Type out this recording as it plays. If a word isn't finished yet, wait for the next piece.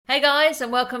Hey guys,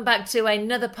 and welcome back to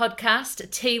another podcast,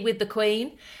 Tea with the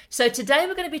Queen. So today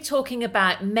we're going to be talking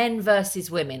about men versus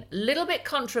women. A little bit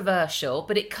controversial,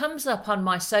 but it comes up on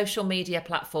my social media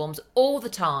platforms all the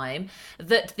time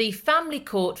that the family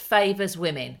court favours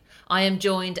women. I am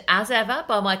joined, as ever,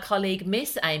 by my colleague,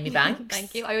 Miss Amy Banks.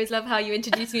 Thank you. I always love how you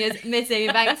introduce me as Miss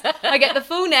Amy Banks. I get the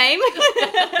full name.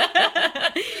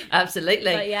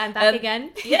 Absolutely. But yeah, I'm back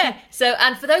again. Yeah. So,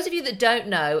 and for those of you that don't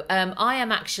know, I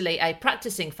am actually a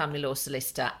practicing family law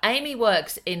solicitor. Amy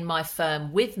works in my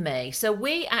firm with me. So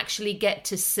we actually get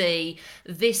to see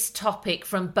this topic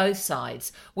from both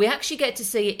sides. We actually get to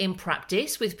see it in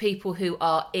practice with people who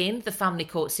are in the family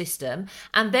court system.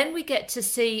 And then we get to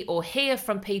see or hear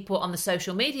from people on the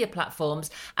social media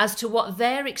platforms as to what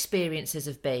their experiences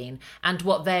have been and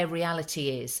what their reality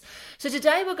is. So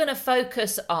today we're going to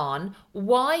focus on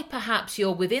why perhaps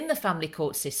you're within the family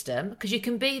court system, because you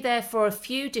can be there for a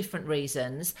few different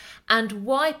reasons, and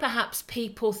why perhaps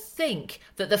people think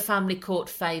that the family court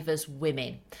favours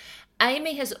women.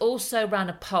 Amy has also ran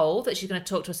a poll that she's going to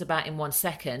talk to us about in 1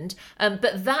 second,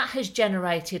 but that has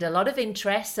generated a lot of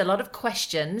interest, a lot of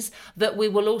questions that we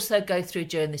will also go through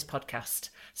during this podcast.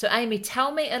 So Amy,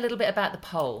 tell me a little bit about the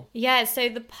poll. Yeah, so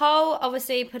the poll,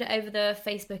 obviously put it over the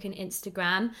Facebook and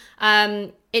Instagram.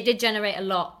 It did generate a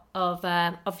lot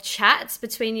of chats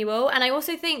between you all. And I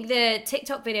also think the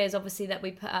TikTok videos, obviously, that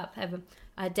we put up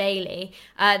daily,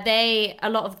 a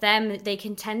lot of them, they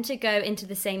can tend to go into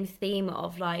the same theme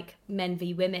of like men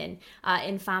v women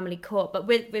in family court. But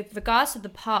with regards to the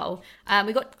poll,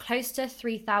 we got close to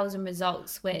 3,000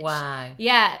 results, which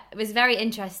yeah, it was very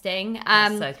interesting.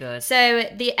 That's so good. So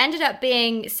they ended up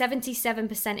being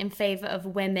 77% in favour of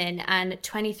women and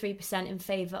 23% in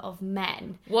favour of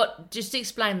men. What? Just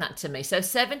explain that to me. So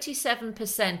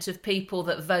 77% of people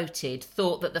that voted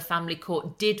thought that the family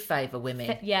court did favour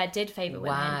women. Yeah, did favour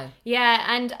women. Wow. Yeah,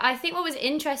 and I think what was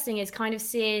interesting is kind of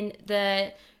seeing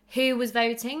who was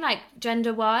voting, like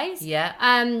gender-wise.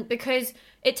 Yeah. Because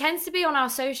it tends to be on our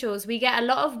socials, we get a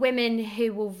lot of women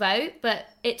who will vote, but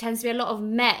it tends to be a lot of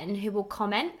men who will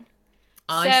comment.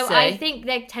 I think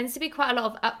there tends to be quite a lot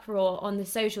of uproar on the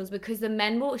socials because the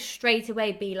men will straight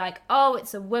away be like, oh,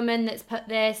 it's a woman that's put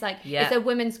this, like, it's a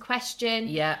woman's question.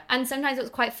 Yeah. And sometimes what's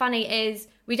quite funny is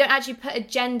we don't actually put a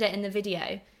gender in the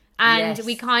video. And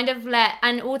we kind of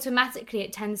and automatically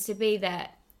it tends to be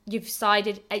that you've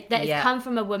decided that it's come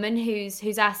from a woman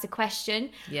who's asked a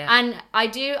question. Yeah. And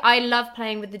I love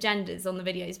playing with the genders on the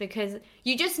videos because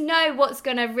you just know what's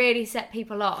going to really set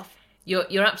people off.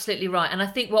 You're absolutely right. And I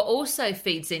think what also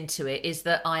feeds into it is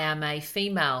that I am a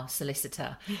female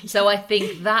solicitor. So I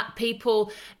think that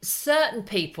certain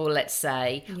people, let's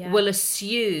say, will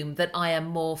assume that I am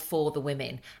more for the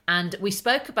women. And we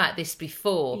spoke about this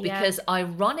before because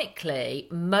ironically,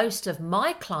 most of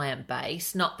my client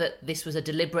base, not that this was a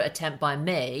deliberate attempt by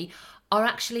me, are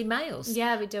actually males.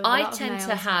 Yeah, we do. I tend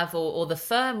to have, or the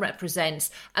firm represents,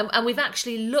 and we've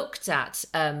actually looked at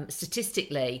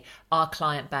statistically our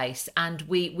client base, and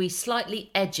we slightly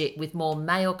edge it with more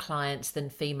male clients than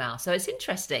female. So it's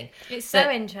interesting. It's so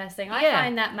interesting. I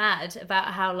find that mad about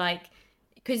how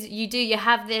because you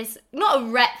have this, not a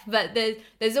rep, but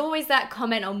there's always that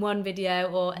comment on one video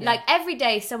or like every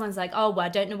day someone's like, oh, well, I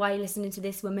don't know why you're listening to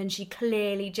this woman. She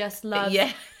clearly just loves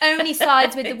only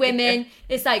sides with the women.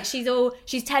 It's like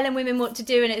she's telling women what to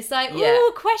do and it's like,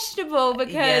 ooh, questionable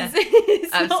because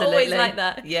it's not always like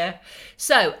that. Yeah.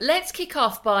 So let's kick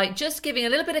off by just giving a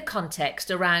little bit of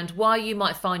context around why you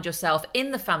might find yourself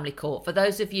in the family court. For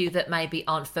those of you that maybe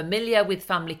aren't familiar with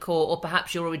family court or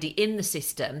perhaps you're already in the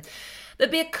system,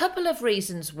 there'll be a couple of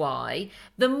reasons why.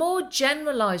 The more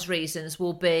generalised reasons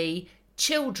will be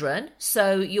children.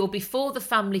 So you're before the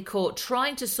family court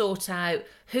trying to sort out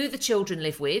who the children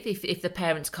live with if the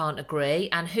parents can't agree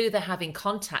and who they're having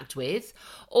contact with,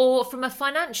 or from a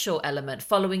financial element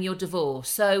following your divorce.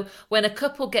 So when a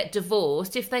couple get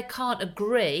divorced, if they can't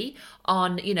agree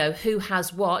on, who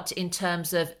has what in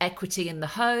terms of equity in the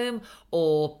home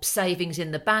or savings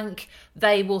in the bank,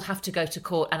 they will have to go to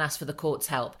court and ask for the court's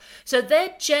help. So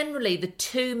they're generally the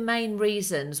two main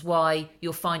reasons why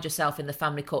you'll find yourself in the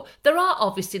family court. There are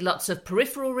obviously lots of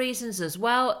peripheral reasons as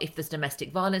well, if there's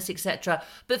domestic violence, etc.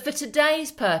 But for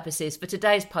today's purposes, for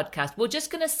today's podcast, we're just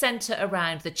going to centre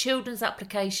around the children's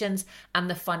applications and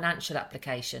the financial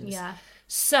applications. Yeah.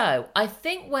 So I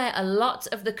think where a lot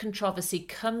of the controversy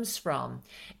comes from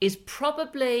is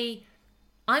probably,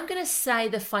 I'm going to say,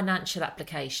 the financial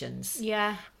applications.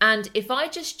 Yeah. And if I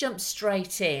just jump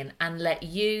straight in and let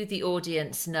you, the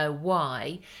audience, know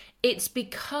why, it's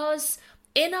because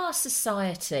in our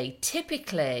society,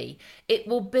 typically, it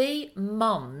will be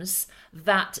mums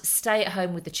that stay at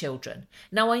home with the children.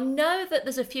 Now, I know that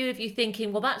there's a few of you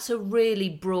thinking, well, that's a really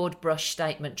broad brush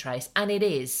statement, Trace, and it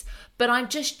is, but I'm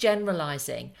just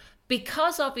generalising.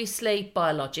 Because obviously,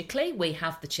 biologically, we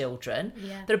have the children,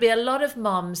 there'll be a lot of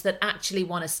mums that actually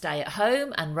want to stay at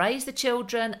home and raise the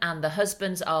children, and the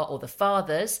husbands are, or the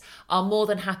fathers, are more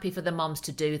than happy for the mums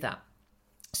to do that.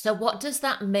 So what does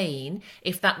that mean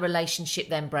if that relationship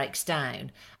then breaks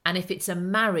down? And if it's a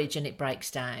marriage and it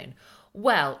breaks down?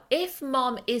 Well, if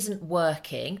mom isn't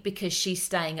working because she's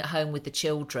staying at home with the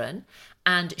children,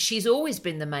 and she's always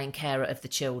been the main carer of the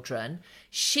children,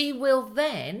 she will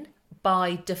then,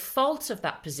 by default of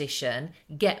that position,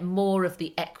 get more of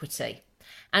the equity.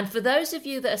 And for those of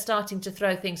you that are starting to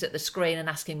throw things at the screen and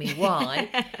asking me why,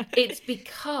 it's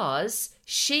because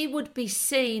she would be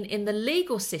seen in the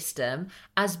legal system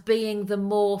as being the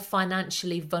more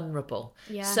financially vulnerable.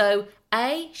 Yeah. So,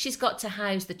 A, she's got to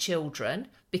house the children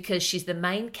because she's the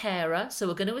main carer. So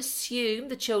we're going to assume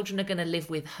the children are going to live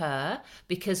with her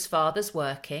because father's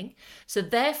working. So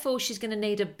therefore, she's going to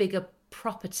need a bigger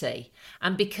property,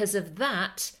 and because of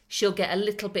that she'll get a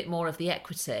little bit more of the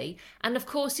equity. And of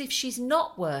course, if she's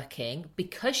not working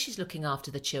because she's looking after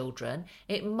the children,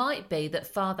 it might be that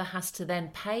father has to then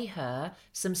pay her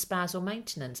some spousal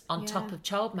maintenance on top of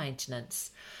child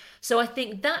maintenance. So I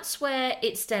think that's where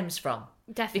it stems from.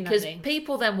 Definitely. Because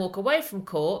people then walk away from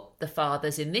court, the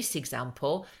fathers in this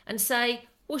example, and say,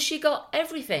 well, she got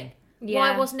everything.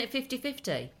 Why wasn't it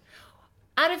 50-50?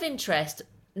 Out of interest,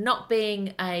 not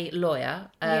being a lawyer,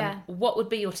 what would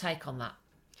be your take on that?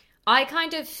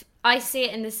 I see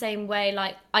it in the same way.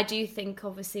 Like, I do think,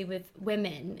 obviously, with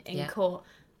women in court,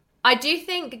 I do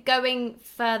think going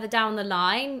further down the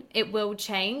line, it will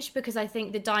change, because I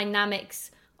think the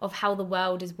dynamics of how the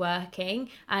world is working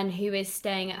and who is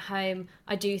staying at home,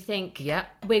 I do think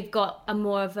we've got a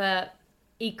more of a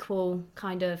equal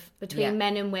kind of between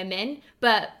men and women.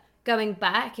 But going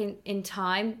back in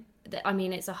time, I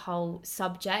mean, it's a whole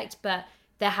subject, but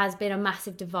there has been a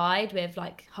massive divide with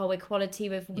like whole equality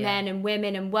with men and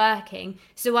women and working.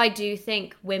 So I do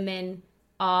think women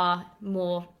are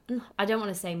more, I don't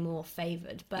want to say more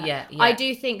favoured, but I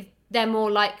do think they're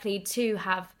more likely to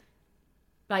have,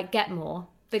 like, get more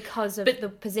because of the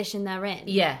position they're in.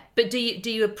 Yeah, but do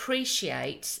you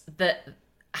appreciate that,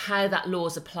 how that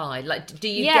law's applied? Like, do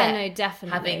you get, no,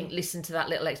 definitely, having listened to that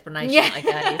little explanation that I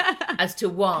gave as to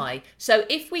why? So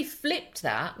if we flipped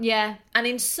that, and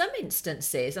in some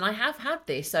instances, and I have had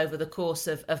this over the course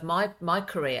of my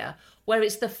career, where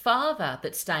it's the father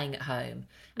that's staying at home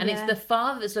and it's the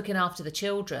father that's looking after the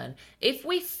children, if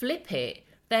we flip it,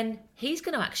 then he's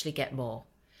going to actually get more.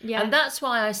 And that's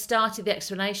why I started the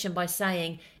explanation by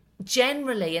saying,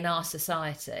 generally in our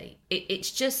society, it's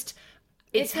just...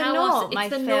 It's the norm. It's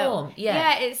the norm.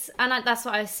 That's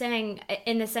what I was saying,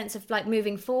 in the sense of like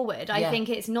moving forward. I think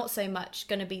it's not so much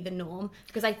going to be the norm,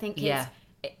 because I think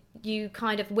you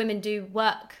kind of, women do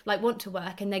work, like want to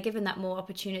work, and they're given that more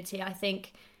opportunity, I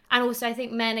think. And also I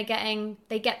think men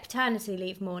they get paternity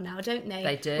leave more now, don't they?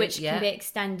 They do, which can be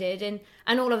extended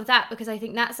and all of that, because I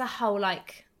think that's a whole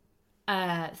like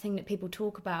thing that people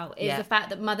talk about is the fact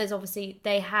that mothers, obviously,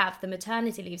 they have the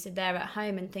maternity leave, so they're at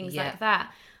home and things like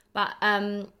that. But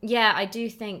I do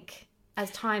think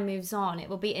as time moves on, it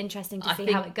will be interesting to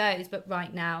see how it goes. But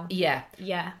right now,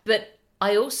 But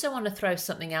I also want to throw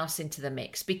something else into the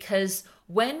mix, because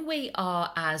when we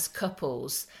are, as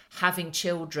couples, having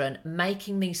children,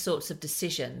 making these sorts of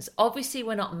decisions, obviously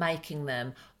we're not making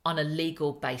them on a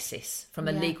legal basis, from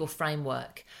a legal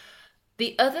framework.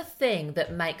 The other thing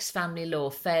that makes family law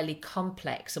fairly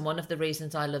complex, and one of the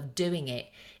reasons I love doing it,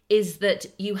 is that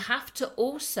you have to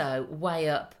also weigh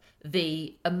up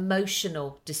the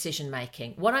emotional decision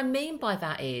making. What I mean by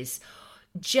that is,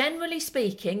 generally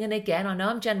speaking, and again, I know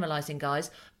I'm generalizing, guys,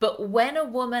 but when a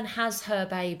woman has her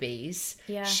babies,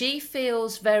 she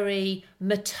feels very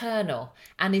maternal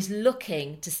and is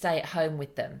looking to stay at home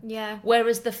with them.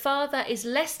 Whereas the father is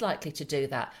less likely to do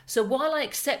that. So while I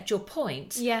accept your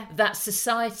point that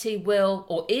society will,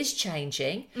 or is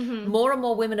changing, more and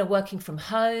more women are working from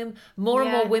home, more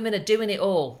and more women are doing it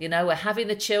all. You know, we're having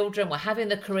the children, we're having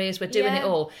the careers, we're doing it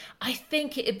all. I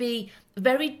think it'd be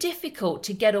very difficult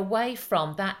to get away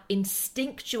from that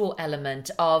instinctual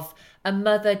element of a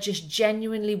mother just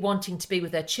genuinely wanting to be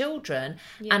with her children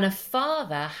and a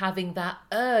father having that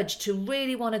urge to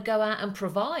really want to go out and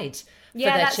provide for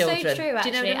their children. That's so true,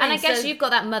 actually. Do you know what I mean? And I guess you've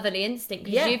got that motherly instinct,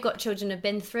 because you've got children who've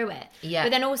been through it. But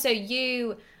then also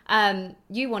you,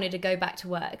 you wanted to go back to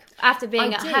work after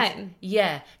being at home.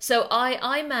 Yeah. So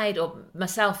I made, or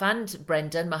myself and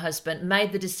Brendan, my husband,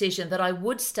 made the decision that I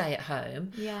would stay at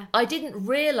home. Yeah. I didn't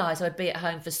realise I'd be at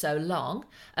home for so long.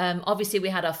 Obviously, we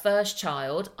had our first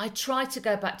child. I tried to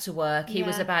go back to work. He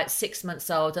was about 6 months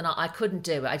old, and I couldn't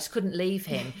do it. I just couldn't leave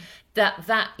him.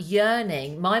 That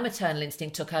yearning, my maternal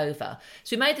instinct took over.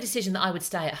 So we made the decision that I would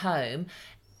stay at home,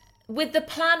 with the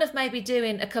plan of maybe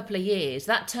doing a couple of years.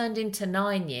 That turned into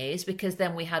 9 years, because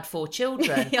then we had 4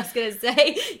 children. I was going to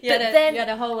say, you had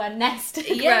a whole nest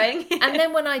growing. And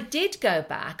then when I did go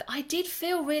back, I did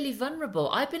feel really vulnerable.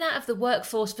 I'd been out of the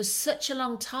workforce for such a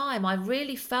long time. I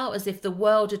really felt as if the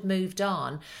world had moved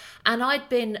on. And I'd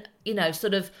been,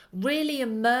 sort of really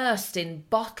immersed in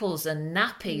bottles and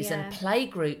nappies and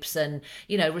playgroups and,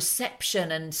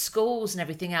 reception and schools and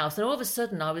everything else. And all of a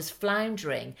sudden I was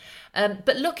floundering.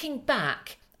 But looking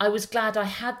back, I was glad I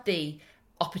had the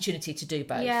opportunity to do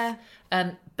both. Yeah.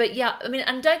 But yeah, I mean,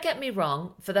 and don't get me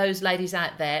wrong, for those ladies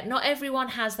out there, not everyone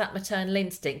has that maternal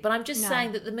instinct, but I'm just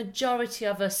saying that the majority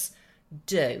of us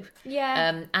do.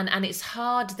 Yeah. And it's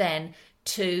hard then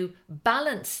to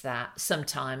balance that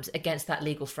sometimes against that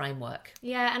legal framework.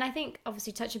 Yeah, and I think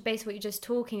obviously touching base what you're just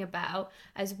talking about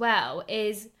as well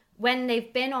is when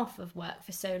they've been off of work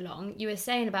for so long, you were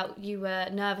saying about you were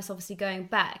nervous obviously going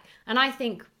back. And I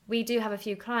think we do have a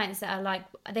few clients that are like,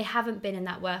 they haven't been in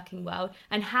that working world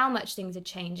and how much things are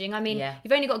changing. I mean,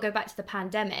 you've only got to go back to the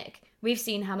pandemic. We've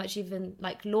seen how much even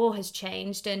like law has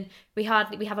changed, and we have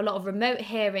a lot of remote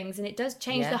hearings, and it does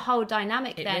change the whole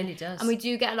dynamic then. It really does. And we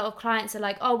do get a lot of clients are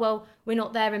like, oh, well, we're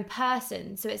not there in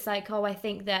person. So it's like, oh, I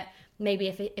think that maybe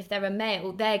if they're a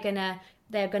male, they're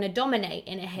gonna dominate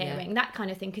in a hearing, that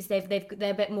kind of thing, because they're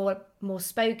a bit more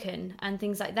spoken and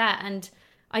things like that. And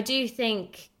I do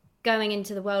think going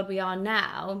into the world we are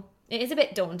now, it is a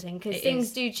bit daunting, because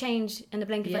things do change in the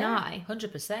blink of an eye.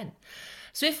 100%.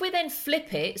 So if we then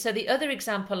flip it, so the other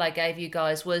example I gave you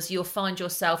guys was you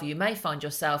may find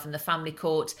yourself in the family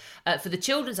court for the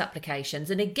children's applications.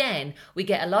 And again, we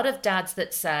get a lot of dads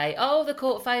that say, oh, the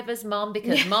court favours mum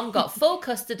because mum got full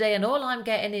custody and all I'm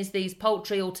getting is these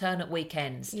paltry alternate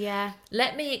weekends. Yeah.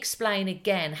 Let me explain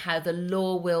again how the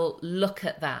law will look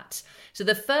at that. So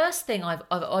the first thing I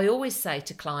always say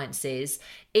to clients is,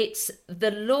 it's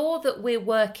the law that we're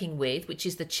working with, which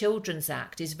is the Children's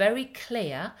Act, is very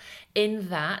clear in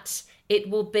that it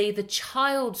will be the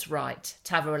child's right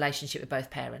to have a relationship with both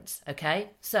parents,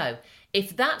 okay? So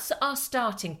if that's our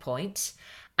starting point,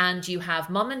 and you have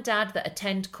mum and dad that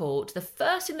attend court, the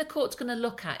first thing the court's going to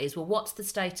look at is, well, what's the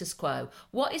status quo?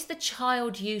 What is the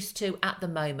child used to at the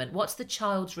moment? What's the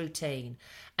child's routine?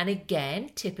 And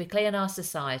again, typically in our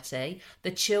society,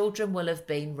 the children will have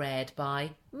been reared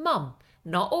by mum.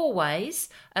 Not always,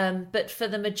 but for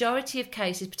the majority of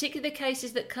cases, particularly the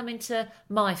cases that come into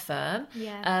my firm,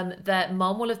 that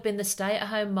mom will have been the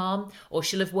stay-at-home mom, or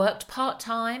she'll have worked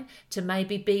part-time to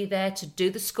maybe be there to do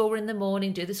the school in the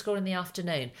morning, do the school in the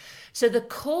afternoon. So the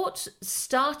court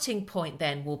starting point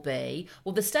then will be,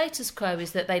 well, the status quo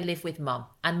is that they live with mum,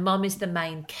 and mum is the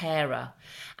main carer.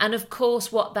 And of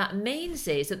course, what that means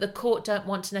is that the court don't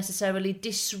want to necessarily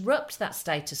disrupt that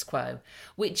status quo,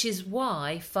 which is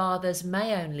why fathers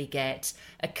may only get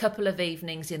a couple of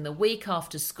evenings in the week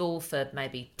after school for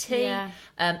maybe tea,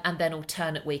 and then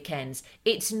alternate weekends.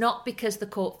 It's not because the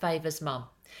court favours mum.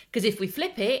 Because if we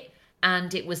flip it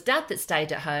and it was dad that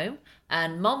stayed at home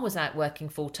and mum was out working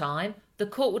full time, the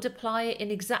court would apply it in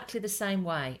exactly the same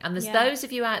way. And there's those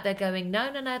of you out there going,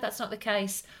 no, that's not the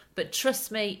case. But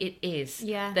trust me, it is.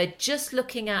 Yeah. They're just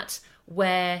looking at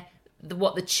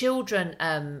what the children,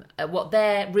 what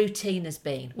their routine has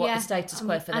been, what the status quo for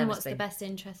them has been. And what's the best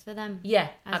interest for them. Yeah,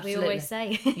 as absolutely. we always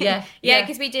say. Yeah.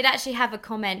 Because we did actually have a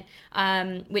comment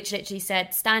which literally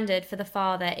said, standard for the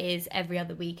father is every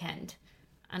other weekend.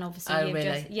 And obviously so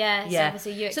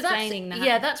obviously you're explaining that.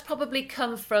 Yeah, that's probably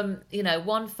come from,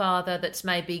 one father that's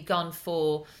maybe gone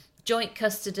for joint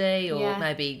custody or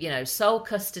maybe, sole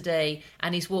custody,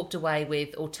 and he's walked away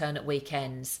with alternate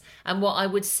weekends. And what I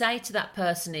would say to that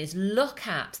person is, look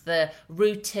at the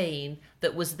routine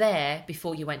that was there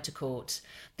before you went to court.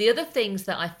 The other things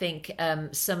that I think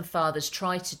some fathers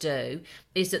try to do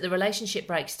is that the relationship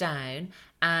breaks down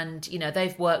and,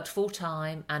 they've worked full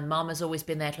time and mum has always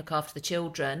been there to look after the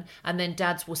children. And then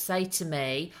dads will say to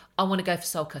me, I want to go for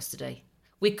sole custody.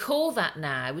 We call that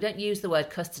now, we don't use the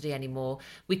word custody anymore,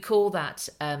 we call that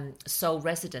sole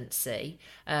residency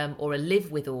or a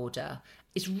live with order.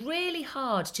 It's really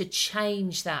hard to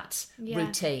change that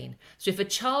routine. So if a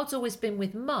child's always been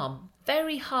with mum,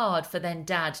 very hard for then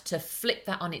dad to flip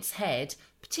that on its head,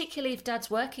 particularly if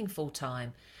dad's working full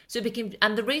time. So it became,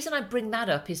 and the reason I bring that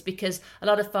up is because a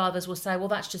lot of fathers will say, well,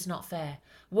 that's just not fair.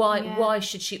 Why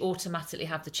should she automatically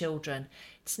have the children?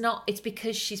 It's not. It's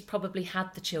because she's probably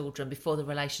had the children before the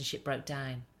relationship broke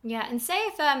down. Yeah, and say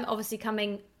if obviously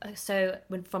coming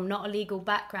from not a legal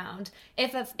background,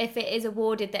 if it is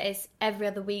awarded that it's every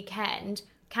other weekend,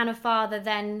 can a father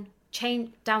then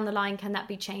change down the line? Can that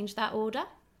be changed, that order?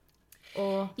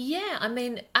 Or yeah, I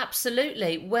mean,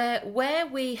 absolutely. Where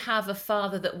we have a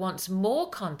father that wants more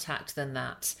contact than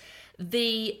that,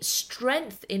 the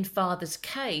strength in father's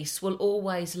case will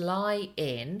always lie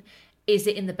in, is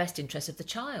it in the best interest of the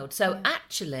child? So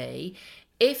actually,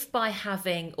 if by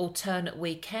having alternate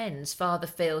weekends, father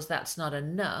feels that's not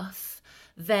enough,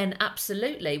 then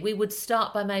absolutely, we would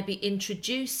start by maybe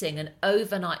introducing an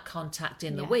overnight contact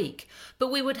in the week.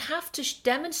 But we would have to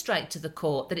demonstrate to the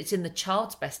court that it's in the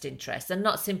child's best interest and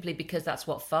not simply because that's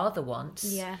what father wants.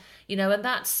 Yeah. You know, and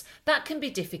that can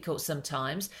be difficult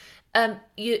sometimes.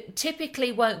 You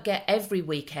typically won't get every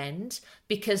weekend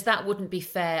because that wouldn't be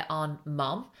fair on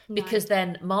mom, because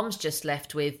then mom's just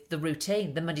left with the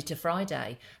routine, the Monday to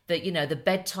Friday, the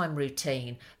bedtime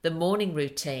routine, the morning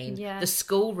routine, the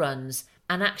school runs,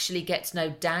 and actually gets no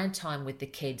downtime with the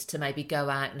kids to maybe go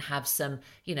out and have some,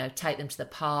 take them to the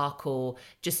park or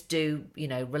just do,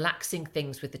 relaxing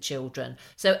things with the children.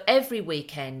 So every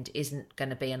weekend isn't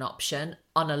going to be an option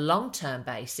on a long-term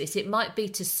basis. It might be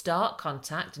to start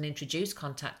contact and introduce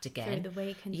contact again. Through the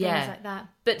week and things like that.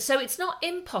 But so it's not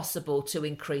impossible to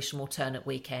increase from alternate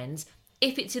weekends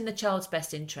if it's in the child's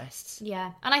best interests.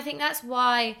 Yeah, and I think that's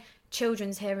why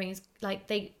children's hearings,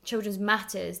 children's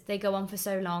matters, they go on for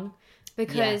so long.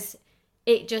 Because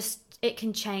it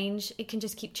can change. It can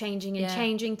just keep changing and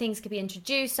changing. Things could be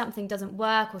introduced, something doesn't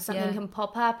work, or something can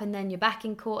pop up, and then you're back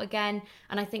in court again.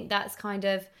 And I think that's kind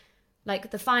of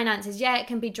like the finances. Yeah, it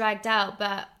can be dragged out,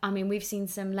 but I mean, we've seen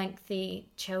some lengthy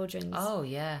children's. Oh,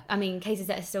 yeah. I mean, cases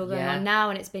that are still going on now,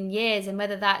 and it's been years. And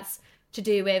whether that's to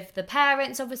do with the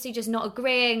parents obviously just not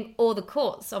agreeing, or the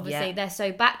courts obviously they're so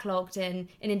backlogged and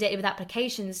inundated with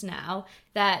applications now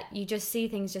that you just see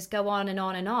things just go on and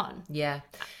on and on.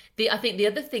 I think the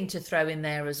other thing to throw in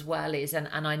there as well is, and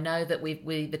I know that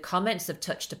the comments have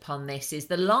touched upon this, is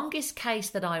the longest case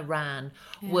that I ran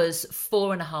was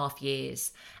 4.5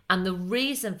 years. And the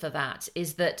reason for that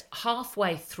is that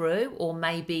halfway through, or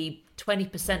maybe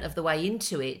 20% of the way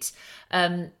into it,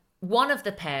 one of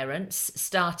the parents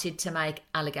started to make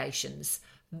allegations,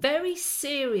 very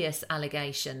serious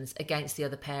allegations against the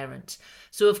other parent.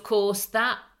 So, of course,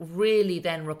 that really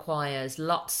then requires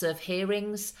lots of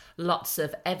hearings, lots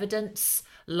of evidence,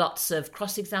 lots of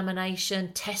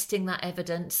cross-examination, testing that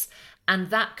evidence,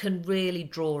 and that can really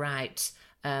draw out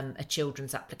a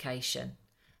children's application.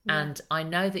 And I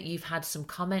know that you've had some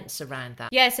comments around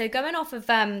that. Yeah, so going off of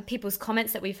people's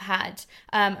comments that we've had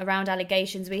around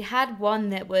allegations, we had one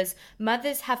that was,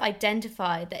 mothers have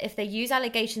identified that if they use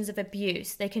allegations of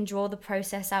abuse, they can draw the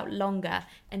process out longer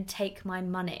and take my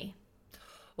money.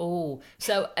 Oh,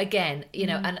 so again,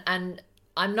 and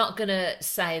I'm not going to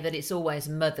say that it's always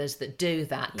mothers that do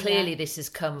that. Clearly, this has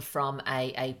come from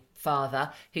a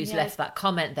father who's left that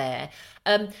comment there.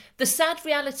 The sad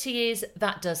reality is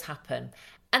that does happen.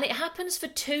 And it happens for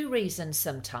two reasons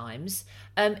sometimes.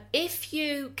 If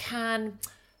you can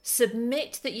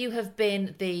submit that you have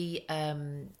been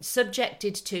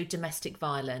subjected to domestic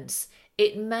violence,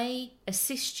 it may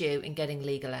assist you in getting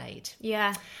legal aid.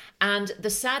 Yeah. And the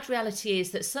sad reality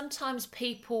is that sometimes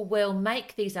people will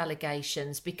make these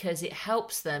allegations because it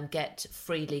helps them get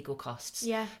free legal costs.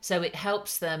 Yeah. So it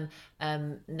helps them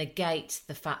negate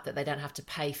the fact that they don't have to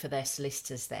pay for their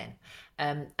solicitors then.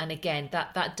 And again,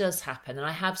 that does happen. And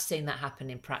I have seen that happen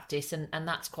in practice. And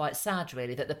that's quite sad,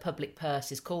 really, that the public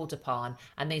purse is called upon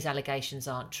and these allegations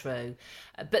aren't true.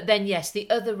 But then, yes, the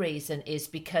other reason is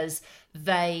because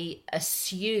they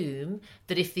assume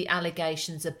that if the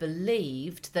allegations are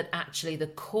believed, that actually the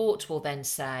court will then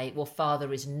say, well,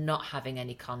 father is not having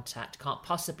any contact, can't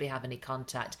possibly have any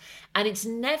contact. And it's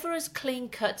never as clean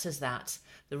cut as that.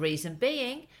 The reason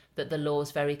being that the law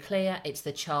is very clear. It's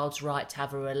the child's right to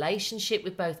have a relationship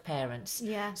with both parents.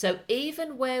 Yeah. So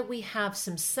even where we have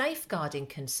some safeguarding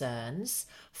concerns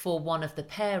for one of the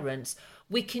parents,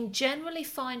 we can generally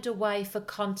find a way for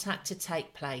contact to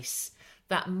take place.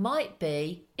 That might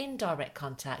be indirect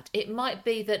contact. It might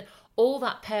be that all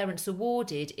that parent's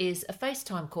awarded is a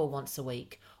FaceTime call once a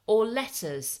week, or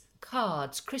letters,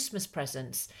 cards, Christmas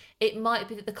presents. it might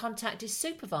be that the contact is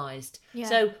supervised. Yeah.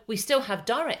 So we still have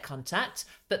direct contact,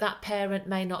 but that parent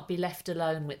may not be left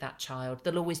alone with that child.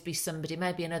 There'll always be somebody,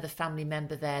 maybe another family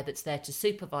member there that's there to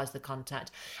supervise the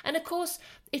contact. And of course,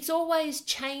 it's always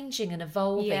changing and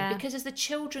evolving, because as the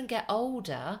children get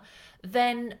older,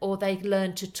 then, or they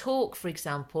learn to talk, for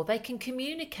example, they can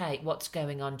communicate what's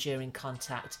going on during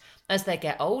contact. As they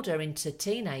get older into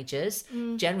teenagers,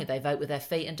 generally they vote with their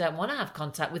feet and don't want to have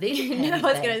contact with either parent.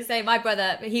 I was going to say, my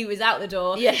brother, he was out the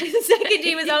door. Yeah. The second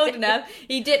he was old enough,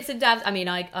 he dips and dabs. I mean,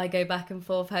 I go back and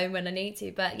forth home when I need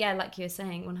to, but yeah, like you were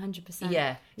saying, 100%.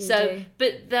 Yeah. So,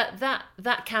 but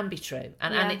that can be true,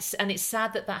 and it's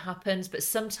sad that happens. But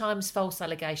sometimes false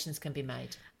allegations can be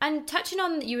made. And touching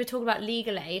on, you were talking about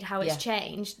legal aid, how it's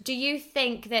changed. Do you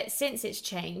think that since it's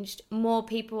changed, more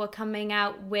people are coming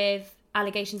out with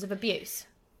allegations of abuse?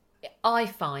 I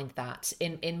find that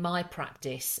in my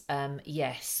practice,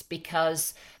 yes,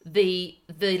 because the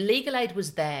legal aid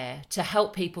was there to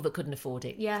help people that couldn't afford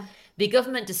it. Yeah. The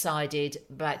government decided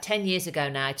about 10 years ago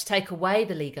now to take away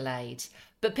the legal aid,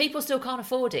 but people still can't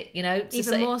afford it, you know.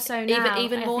 Even more so now.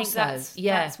 Even more so.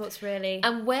 That's what's really...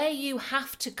 And where you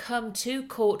have to come to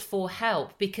court for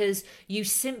help because you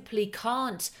simply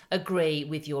can't agree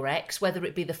with your ex, whether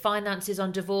it be the finances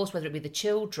on divorce, whether it be the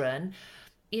children,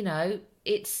 you know,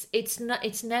 it's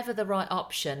never the right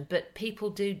option, but people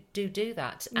do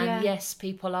that. And yes,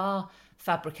 people are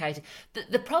fabricated.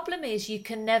 The problem is you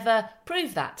can never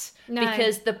prove that,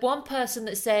 because the one person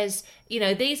that says, you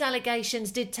know, these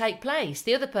allegations did take place,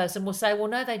 the other person will say, well,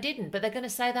 no, they didn't, but they're going to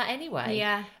say that anyway.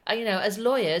 Yeah. You know, as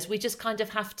lawyers, we just kind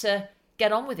of have to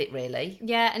get on with it, really.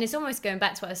 Yeah, and it's almost going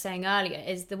back to what I was saying earlier,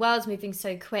 is the world's moving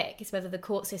so quick, it's whether the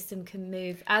court system can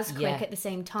move as quick at the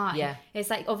same time. Yeah. It's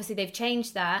like, obviously they've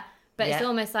changed that, but it's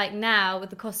almost like now,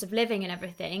 with the cost of living and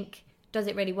everything, does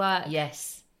it really work?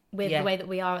 Yes. With the way that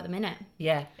we are at the minute.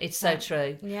 Yeah, it's so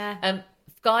true. Yeah.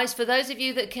 Guys, for those of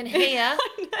you that can hear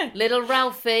little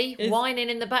Ralphie whining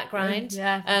in the background,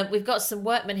 we've got some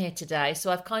workmen here today, so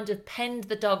I've kind of penned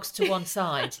the dogs to one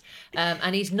side,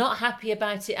 and he's not happy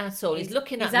about it at all. He's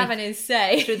looking at me having his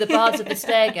say through the bars of the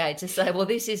stairgate to say, well,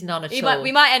 this is none at all.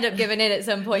 We might end up giving in at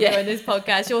some point during this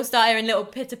podcast. You'll start hearing little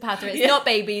pitter-patter. It's not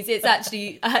babies, it's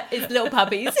actually it's little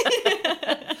puppies.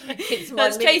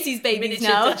 That's Tracy's babies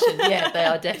now. Yeah, they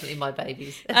are definitely my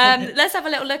babies. Let's have a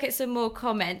little look at some more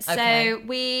comments. Okay. So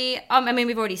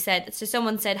we've already said, so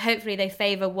someone said, hopefully they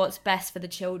favour what's best for the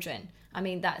children. I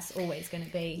mean, that's always going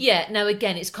to be... Yeah, no,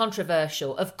 again, it's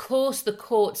controversial. Of course, the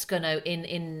court's going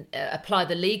to apply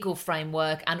the legal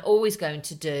framework and always going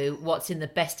to do what's in the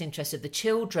best interest of the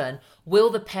children. Will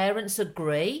the parents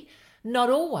agree? Not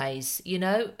always, you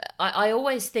know. I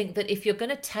always think that if you're going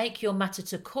to take your matter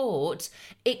to court,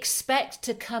 expect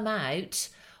to come out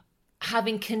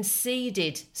having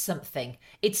conceded something.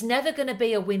 It's never going to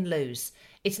be a win-lose.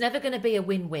 It's never going to be a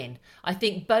win-win. I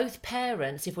think both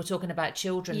parents, if we're talking about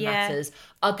children matters,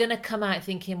 are going to come out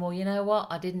thinking, well, you know what?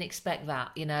 I didn't expect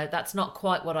that. You know, that's not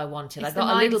quite what I wanted. It's I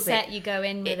got a little bit. You go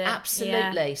in with it.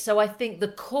 Absolutely. Yeah. So I think the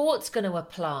court's going to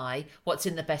apply what's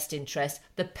in the best interest.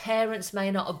 The parents may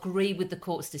not agree with the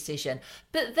court's decision.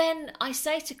 But then I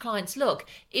say to clients, look,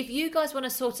 if you guys want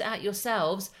to sort it out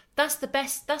yourselves, that's the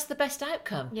best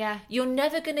outcome. Yeah. You're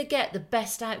never going to get the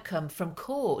best outcome from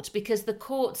court, because the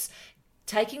court's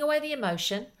taking away the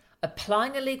emotion,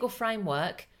 applying a legal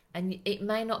framework, and it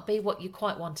may not be what you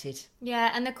quite wanted.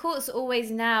 Yeah, and the courts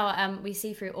always now, we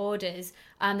see through orders,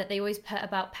 that they always put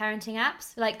about parenting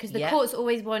apps, like, because the courts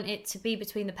always want it to be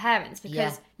between the parents,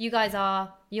 because you're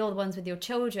the ones with your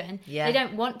children. Yeah. They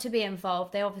don't want to be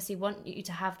involved. They obviously want you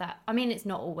to have that. I mean, it's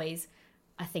not always...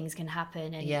 things can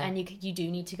happen, and you do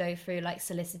need to go through like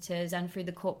solicitors and through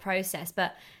the court process,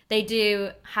 but they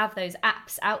do have those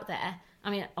apps out there. I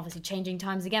mean, obviously changing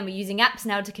times again, we're using apps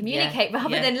now to communicate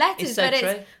rather than letters,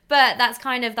 but that's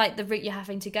kind of like the route you're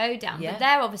having to go down. But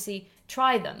they're obviously,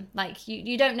 try them. Like,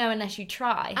 you don't know unless you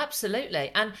try.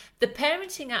 Absolutely. And the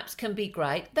parenting apps can be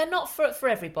great. They're not for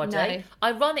everybody. No.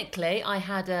 Ironically, I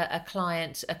had a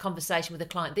conversation with a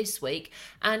client this week,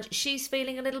 and she's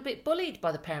feeling a little bit bullied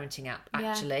by the parenting app,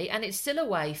 actually. And it's still a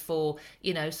way for,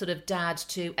 you know, sort of dad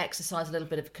to exercise a little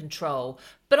bit of control.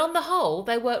 But on the whole,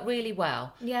 they work really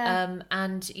well. Yeah.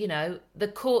 And, you know, the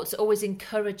court's always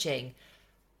encouraging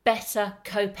better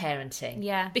co-parenting.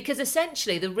 Yeah. Because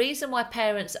essentially the reason why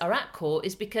parents are at court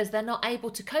is because they're not able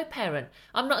to co-parent.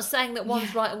 I'm not saying that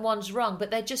one's right and one's wrong,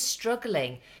 but they're just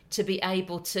struggling to be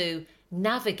able to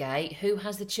navigate who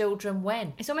has the children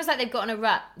when. It's almost like they've got on a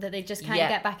rut that they just can't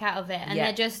get back out of it, and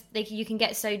you can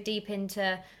get so deep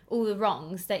into all the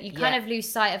wrongs that you kind of lose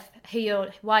sight of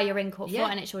why you're in court for,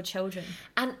 and it's your children.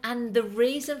 And the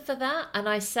reason for that, and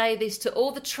I say this to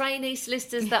all the trainee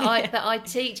solicitors that I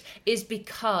teach, is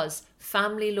because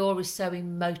family law is so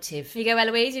emotive. You go,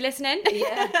 Eloise, you listening?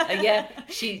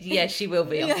 She will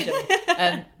be, I'm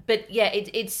sure. But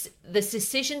it's the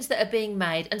decisions that are being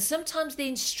made, and sometimes the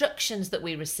instructions that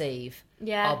we receive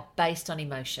are based on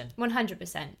emotion.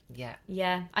 100%.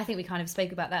 Yeah. I think we kind of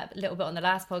spoke about that a little bit on the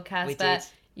last podcast. We did.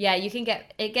 Yeah,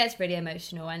 it gets really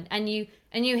emotional, and you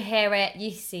hear it,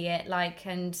 you see it,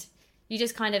 and you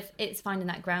just kind of, it's finding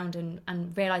that ground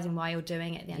and realizing why you're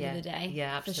doing it at the end of the day.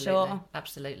 Yeah, absolutely. For sure.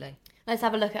 Absolutely. Let's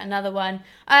have a look at another one.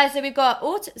 So we've got,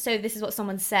 so this is what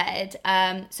someone said.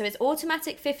 So it's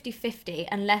automatic 50-50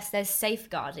 unless there's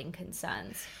safeguarding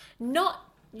concerns. Not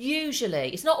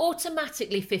usually. It's not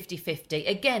automatically 50-50.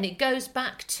 Again, it goes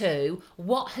back to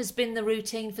what has been the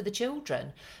routine for the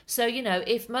children. So,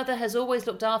 if mother has always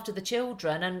looked after the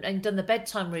children and done the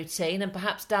bedtime routine, and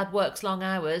perhaps dad works long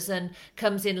hours and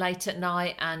comes in late at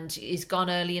night and is gone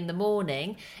early in the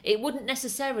morning, it wouldn't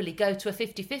necessarily go to a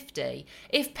 50-50.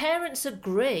 If parents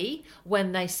agree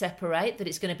when they separate that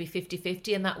it's going to be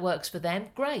 50-50 and that works for them,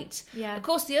 great. Yeah. Of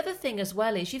course, the other thing as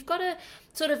well is you've got to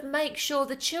sort of make sure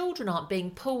the children aren't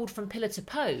being pulled from pillar to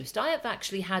post. I have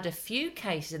actually had a few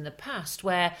cases in the past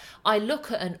where I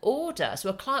look at an order. So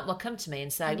a client will come to me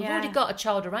and say, we've already got a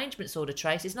child arrangements order,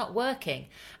 Trace, it's not working.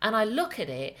 And I look at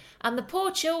it, and the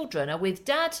poor children are with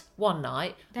dad one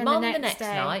night, then mum the next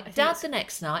night, dad the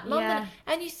next night, mum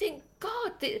and you think,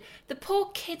 God, the poor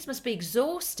kids must be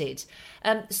exhausted.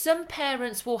 Some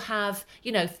parents will have,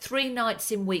 3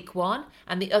 nights in week 1,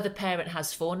 and the other parent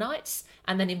has 4 nights.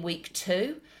 And then in week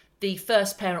 2, the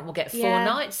first parent will get 4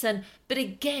 nights. But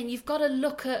again, you've got to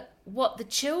look at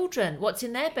what's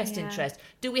in their best interest.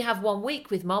 Do we have 1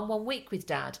 week with mum, 1 week with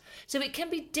dad? So it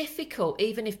can be difficult,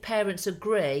 even if parents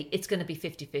agree it's going to be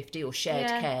 50-50 or shared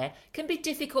care, can be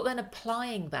difficult then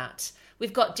applying that.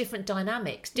 We've got different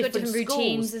dynamics, different schools,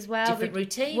 routines as well. Different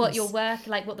routines. What your work,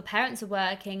 what the parents are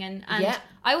working. And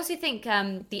I also think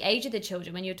the age of the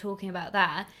children, when you're talking about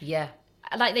that,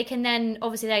 they can then,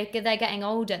 obviously they're getting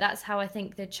older. That's how I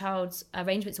think the child's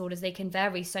arrangements orders, they can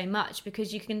vary so much,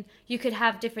 because you could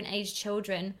have different age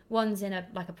children. One's in a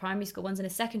primary school, one's in a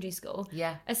secondary school.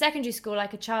 Yeah. A secondary school, a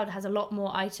child has a lot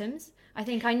more items. I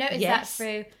think I noticed that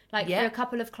through for a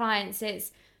couple of clients,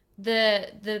 it's the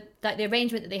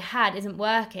arrangement that they had isn't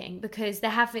working, because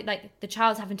they're having the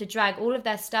child's having to drag all of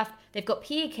their stuff. They've got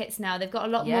PE kits now, they've got a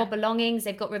lot more belongings,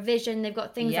 they've got revision, they've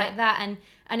got things like that,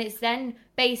 and it's then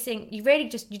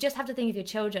you just have to think of your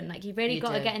children. You've really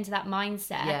got to get into that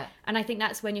mindset. And I think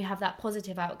that's when you have that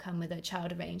positive outcome with a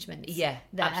child arrangement.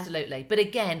 Absolutely. But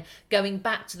again, going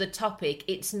back to the topic,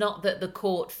 it's not that the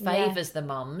court favours the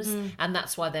mums and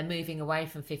that's why they're moving away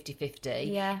from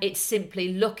 50-50. It's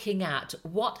simply looking at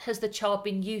what has the child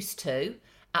been used to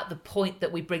at the point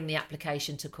that we bring the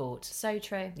application to court. So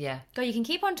true. Yeah. God, you can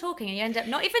keep on talking and you end up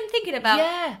not even thinking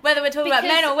about whether we're talking about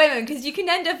men or women, because you can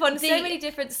end up on so many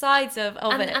different sides of it.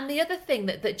 And the other thing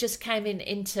that just came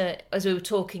into as we were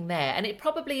talking there, and it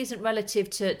probably isn't relative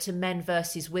to men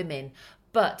versus women,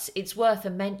 but it's worth a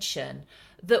mention,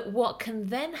 that what can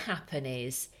then happen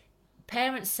is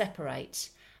parents separate,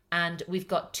 and we've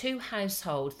got 2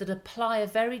 households that apply a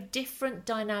very different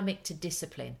dynamic to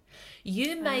discipline.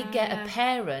 You may get a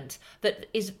parent that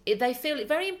they feel it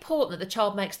very important that the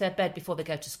child makes their bed before they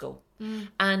go to school.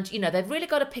 And, they've really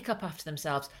got to pick up after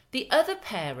themselves. The other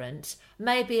parent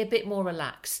may be a bit more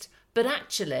relaxed, but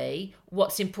actually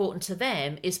what's important to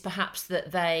them is perhaps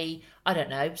that they,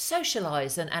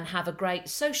 socialise and have a great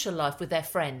social life with their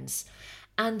friends.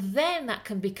 And then that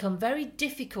can become very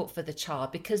difficult for the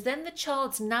child, because then the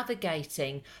child's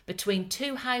navigating between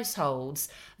 2 households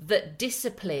that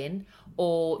discipline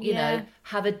or,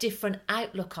 have a different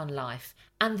outlook on life.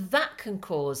 And that can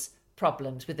cause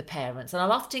problems with the parents. And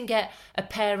I'll often get a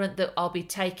parent that I'll be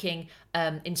taking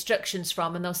instructions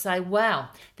from, and they'll say,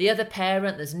 well, the other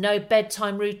parent, there's no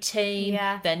bedtime routine.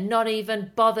 They're not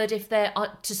even bothered if they're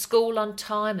to school on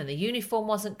time, and the uniform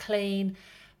wasn't clean.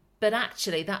 But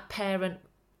actually, that parent,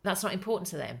 that's not important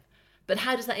to them. But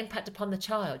how does that impact upon the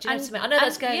child? Do you know what I mean? I know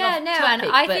that's going off topic,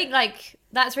 and I think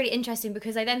that's really interesting,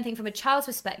 because I then think from a child's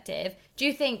perspective, do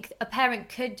you think a parent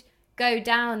could go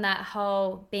down that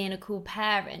whole being a cool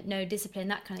parent, no discipline,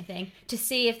 that kind of thing, to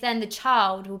see if then the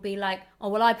child will be like, oh,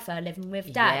 well, I prefer living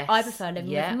with dad. I prefer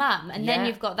living with mum. And then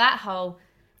you've got that whole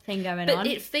thing going but on.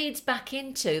 it feeds back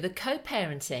into the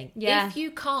co-parenting. Yeah. If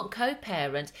you can't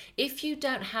co-parent, if you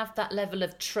don't have that level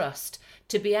of trust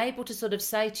to be able to sort of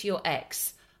say to your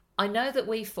ex, I know that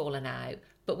we've fallen out,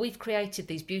 but we've created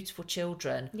these beautiful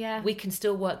children. Yeah. We can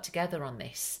still work together on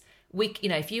this.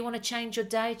 If you want to change your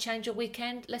day, change your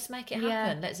weekend, let's make it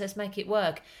happen. Let's make it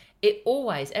work. It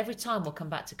always, every time, will come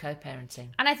back to co-parenting.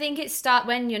 And I think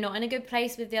when you're not in a good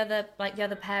place with the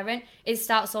other parent, it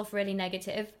starts off really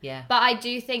negative. Yeah. But I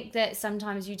do think that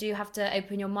sometimes you do have to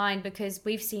open your mind, because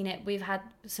we've seen it. We've had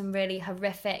some really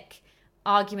horrific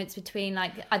arguments between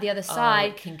the other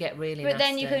side. It can get really But nasty.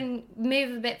 then you can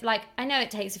move a bit, I know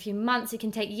it takes a few months, it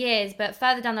can take years, but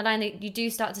further down the line you do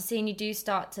start to see, and you do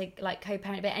start to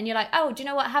co-parent a bit, and you're like, oh, do you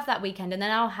know what, have that weekend, and then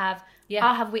I'll have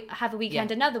a weekend,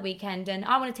 another weekend, and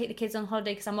I want to take the kids on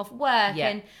holiday because I'm off work,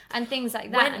 and things like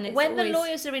that. When the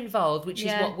lawyers are involved, which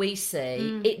is what we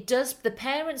see, the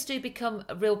parents do become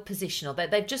a real positional.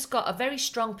 They've just got a very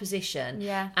strong position,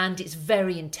 and it's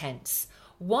very intense.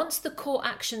 Once the court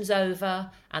action's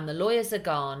over and the lawyers are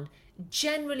gone,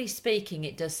 generally speaking,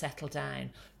 it does settle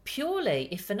down. Purely,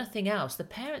 if for nothing else, the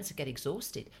parents get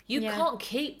exhausted. You can't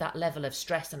keep that level of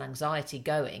stress and anxiety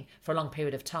going for a long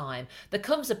period of time. There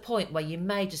comes a point where you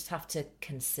may just have to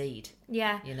concede.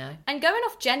 Yeah. You know? And going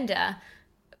off gender,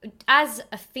 as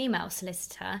a female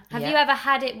solicitor, have you ever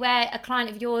had it where a client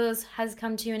of yours has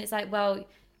come to you and it's like, well,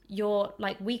 you're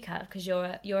weaker because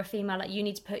you're a female, you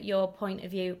need to put your point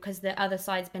of view because the other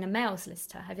side's been a male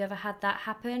solicitor? Have you ever had that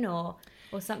happen, or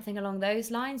something along those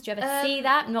lines? Do you ever see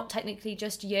that? Not technically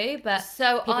just you, but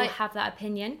people have that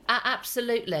opinion.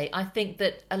 Absolutely. I think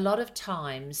that a lot of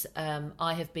times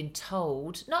I have been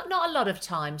told, not a lot of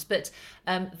times, but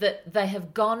that they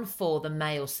have gone for the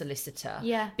male solicitor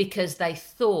because they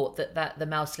thought that the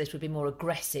male solicitor would be more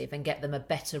aggressive and get them a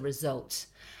better result.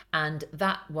 And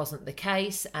that wasn't the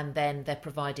case, and then they're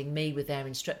providing me with their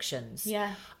instructions.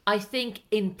 Yeah. I think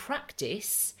in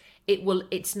practice,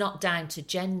 it's not down to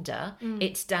gender,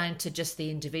 it's down to just the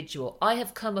individual. I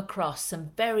have come across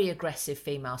some very aggressive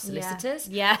female solicitors,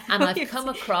 and I've come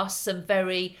across some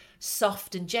very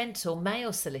soft and gentle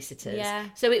male solicitors. Yeah.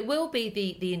 So it will be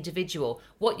the individual.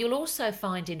 What you'll also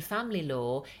find in family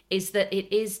law is that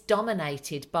it is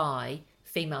dominated by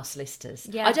female solicitors.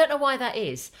 Yeah. I don't know why that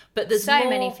is, but there's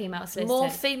many female solicitors. More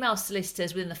female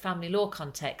solicitors within the family law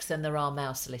context than there are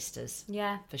male solicitors.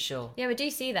 Yeah. For sure. Yeah, we do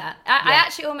see that. I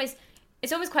actually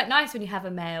it's almost quite nice when you have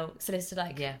a male solicitor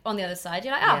on the other side.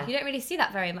 You're like, you don't really see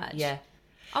that very much. Yeah.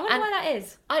 I wonder why that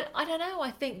is. I don't know.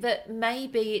 I think that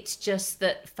maybe it's just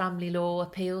that family law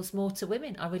appeals more to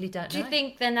women. I really don't know. Do you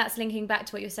think then that's linking back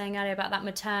to what you were saying earlier about that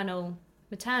maternal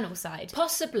side?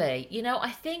 Possibly. I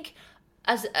think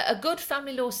as a good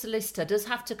family law solicitor does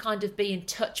have to kind of be in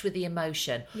touch with the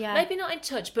emotion. Yeah. Maybe not in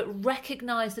touch, but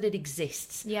recognise that it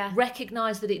exists. Yeah.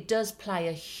 Recognise that it does play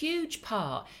a huge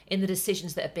part in the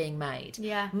decisions that are being made.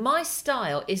 Yeah. My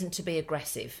style isn't to be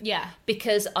aggressive. Yeah.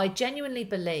 Because I genuinely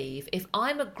believe if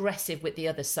I'm aggressive with the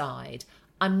other side,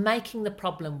 I'm making the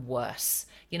problem worse.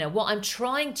 What I'm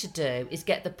trying to do is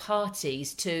get the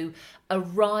parties to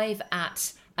arrive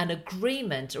at an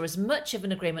agreement, or as much of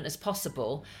an agreement as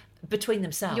possible, between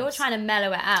themselves. You're trying to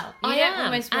mellow it out. You don't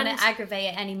almost want to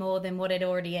aggravate it any more than what it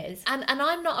already is. And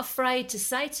I'm not afraid to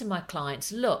say to my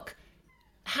clients, look,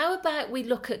 how about we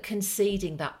look at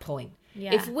conceding that point?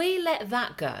 Yeah. If we let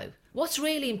that go, what's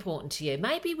really important to you?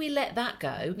 Maybe we let that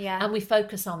go and we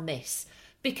focus on this.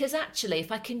 Because actually,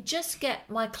 if I can just get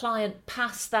my client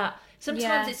past that,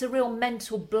 sometimes it's a real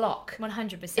mental block.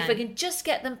 100%. If I can just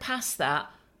get them past that,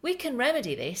 we can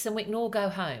remedy this and we can all go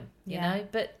home, you know?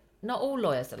 But not all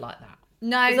lawyers are like that.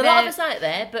 No, there's a lot of us out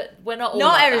there, but we're not all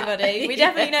not like everybody. That. We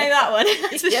definitely know that one.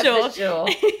 That's for sure.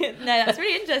 No, that's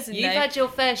really interesting. You've had your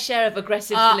fair share of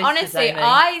aggressive solicitors. Honestly, Amy.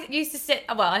 I used to sit.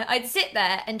 Well, I'd sit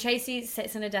there, and Tracy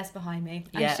sits on a desk behind me,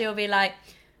 and she'll be like,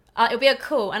 "It'll be a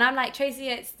call," and I'm like, "Tracy,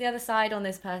 it's the other side on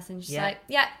this person." She's like,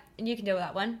 "Yeah." And you can deal with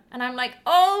that one. And I'm like,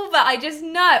 oh, but I just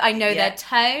know. I know their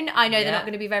tone. I know they're not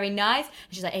going to be very nice. And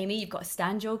she's like, Amy, you've got to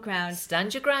stand your ground.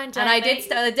 Stand your ground, Amy. And I did.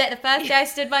 The first day I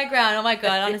stood my ground. Oh my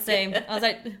God, honestly. I was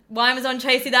like, wine was on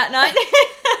Tracy that night.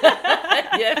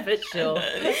 Yeah, for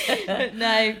sure.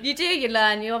 No, you do. You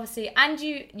learn. You obviously. And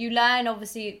you learn,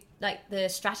 obviously, like the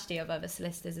strategy of other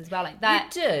solicitors as well. Like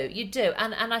that. You do.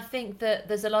 And I think that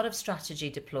there's a lot of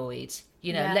strategy deployed.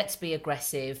 Let's be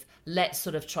aggressive. Let's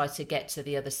sort of try to get to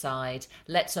the other side.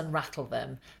 Let's unrattle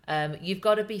them. You've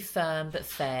got to be firm but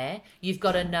fair. You've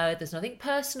got to know there's nothing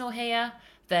personal here.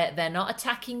 They're not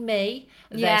attacking me.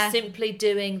 They're simply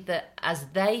doing that as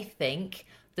they think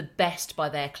the best by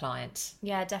their clients.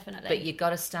 Yeah, definitely. But you got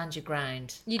to stand your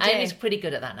ground. You do. Amy's pretty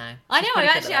good at that now. I know.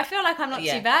 I feel like I'm not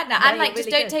too bad now. No, and like, you're just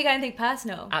really don't good. take anything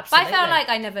personal. Absolutely. But I felt like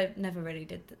I never really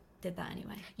did that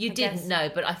anyway. You I didn't guess.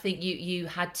 know, but I think you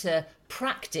had to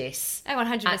practice. Oh,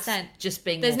 100%. at just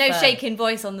being. There's more no firm. shaking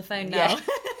voice on the phone now.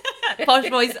 Yeah. Posh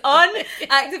voice on,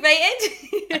 activated.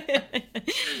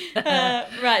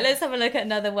 Right, let's have a look at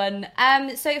another one.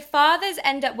 So fathers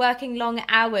end up working long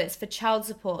hours for child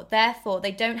support, therefore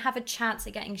they don't have a chance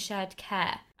at getting shared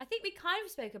care. I think we kind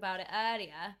of spoke about it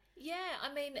earlier. Yeah,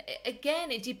 I mean,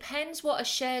 again, it depends what a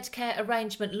shared care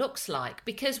arrangement looks like,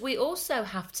 because we also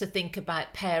have to think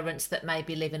about parents that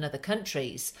maybe live in other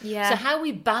countries. Yeah. So how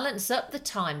we balance up the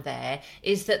time there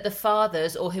is that the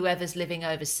fathers or whoever's living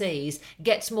overseas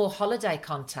gets more holiday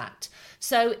contact.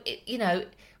 So, you know,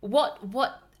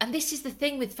 and this is the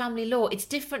thing with family law, it's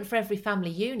different for every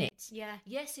family unit. Yeah.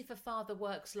 Yes, if a father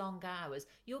works long hours,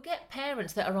 you'll get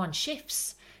parents that are on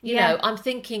shifts. You Yeah. know, I'm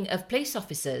thinking of police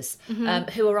officers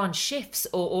who are on shifts,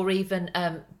 or even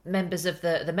members of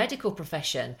the medical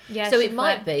profession. Yeah, so it shift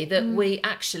might work. be that we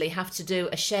actually have to do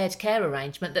a shared care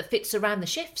arrangement that fits around the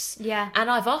shifts. Yeah. And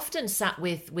I've often sat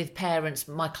with parents,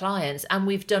 my clients, and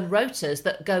we've done rotas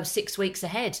that go 6 weeks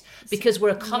ahead because we're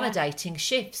accommodating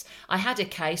shifts. I had a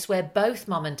case where both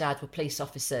mum and dad were police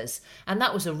officers, and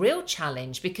that was a real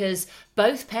challenge because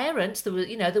both parents,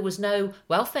 there was no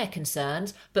welfare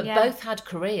concerns, but Yeah. both had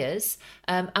careers,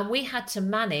 and we had to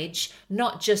manage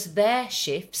not just their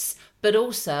shifts but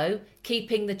also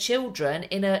keeping the children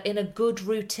in a good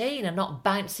routine and not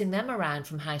bouncing them around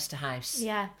from house to house.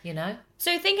 Yeah. You know?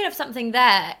 So thinking of something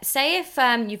there, say if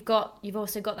you've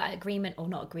also got that agreement, or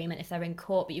not agreement if they're in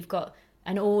court, but you've got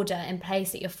an order in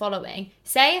place that you're following.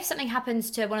 Say if something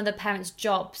happens to one of the parents'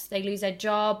 jobs, they lose their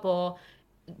job or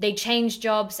they change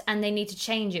jobs and they need to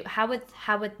change it.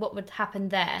 What would happen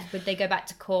there? Would they go back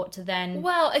to court to then?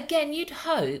 Well, again, you'd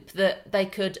hope that they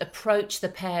could approach the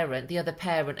other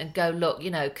parent, and go, look,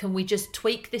 can we just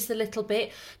tweak this a little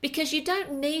bit? Because you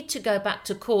don't need to go back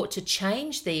to court to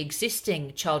change the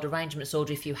existing child arrangements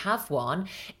order if you have one,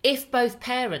 if both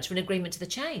parents are in agreement to the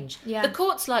change. Yeah. The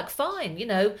court's like, fine,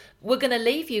 we're going to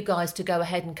leave you guys to go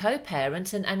ahead and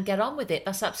co-parent and get on with it.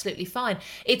 That's absolutely fine.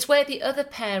 It's where the other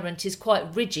parent is quite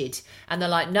rigid and they're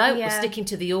like, no, we're sticking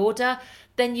to the order.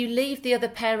 Then you leave the other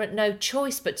parent no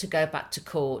choice but to go back to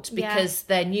court because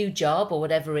their new job or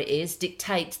whatever it is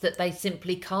dictates that they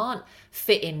simply can't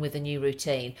fit in with a new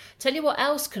routine. Tell you what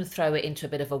else can throw it into a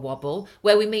bit of a wobble,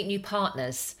 where we meet new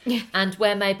partners and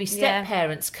where maybe step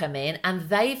parents come in and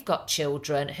they've got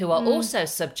children who are also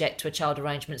subject to a child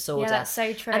arrangements order. Yeah, that's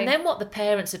so true. And then what the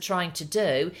parents are trying to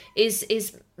do is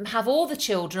have all the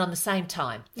children on the same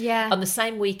time, on the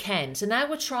same weekend. So now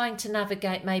we're trying to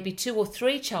navigate maybe 2 or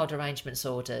 3 child arrangements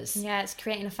orders. Yeah, it's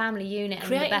creating a family unit.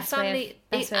 Creating and the best family,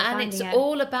 it's it.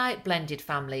 all about blended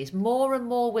families. More and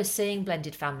more we're seeing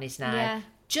blended families now. Yeah.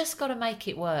 Just got to make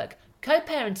it work.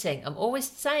 Co-parenting, I'm always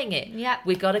saying it. Yeah.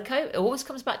 We got to it always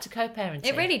comes back to co-parenting.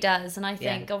 It really does, and I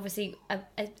think obviously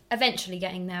eventually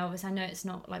getting there. Obviously, I know it's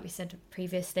not like we said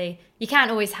previously. You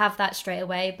can't always have that straight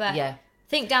away, but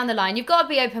think down the line. You've got to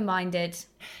be open-minded.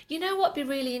 You know what'd be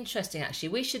really interesting, actually?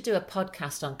 We should do a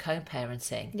podcast on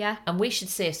co-parenting. Yeah. And we should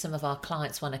see if some of our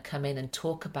clients want to come in and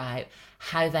talk about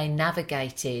how they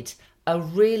navigated a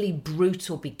really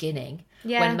brutal beginning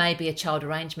when maybe a child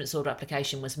arrangements order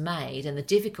application was made, and the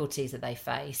difficulties that they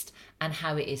faced and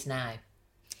how it is now.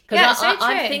 Because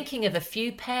I'm thinking of a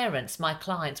few parents, my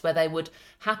clients, where they would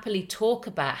happily talk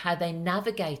about how they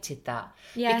navigated that.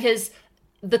 Yeah. Because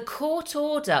the court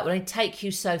order will only take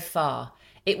you so far.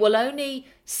 It will only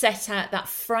set out that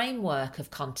framework of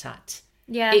contact.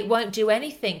 Yeah. It won't do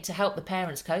anything to help the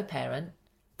parents co-parent.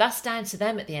 That's down to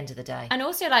them at the end of the day. And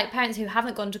also, like, parents who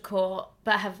haven't gone to court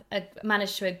but have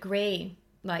managed to agree,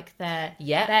 like, their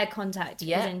contact is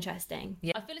interesting.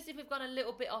 Yeah. I feel as if we've gone a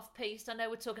little bit off piece. I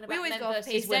know we're talking about always men go off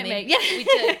versus piece, don't women. we? Yeah. We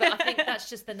do, but I think that's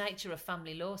just the nature of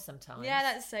family law sometimes. Yeah,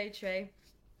 that's so true.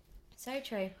 So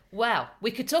true. Wow, we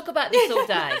could talk about this all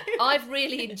day. I've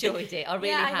really enjoyed it. I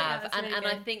really have. Think And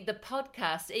I think the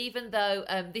podcast, even though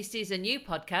this is a new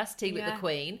podcast, Tea with the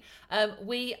Queen,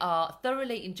 we are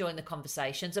thoroughly enjoying the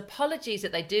conversations. Apologies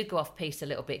that they do go off piece a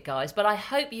little bit, guys, but I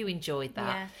hope you enjoyed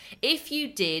that. Yeah. If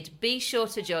you did, be sure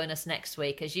to join us next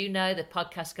week. As you know, the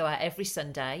podcasts go out every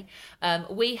Sunday.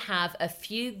 We have a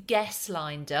few guests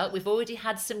lined up. We've already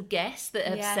had some guests that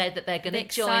have said that they're going to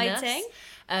join us.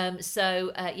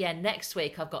 Next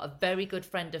week I've got a very good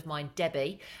friend of mine,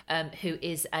 Debbie, who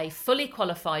is a fully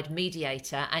qualified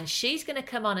mediator, and she's going to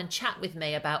come on and chat with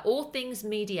me about all things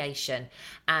mediation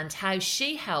and how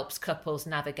she helps couples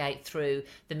navigate through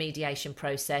the mediation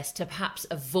process to perhaps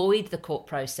avoid the court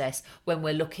process when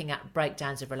we're looking at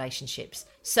breakdowns of relationships.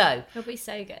 So it'll be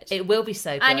so good. It will be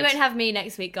so good. And you won't have me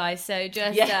next week, guys, so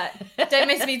just don't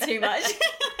miss me too much.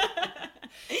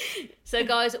 So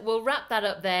guys, we'll wrap that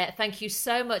up there. Thank you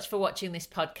so much for watching this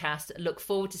podcast. Look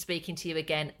forward to speaking to you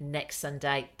again next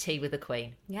Sunday. Tea with the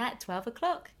Queen. Yeah, at 12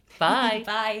 o'clock. Bye.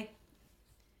 Bye.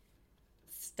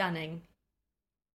 Stunning.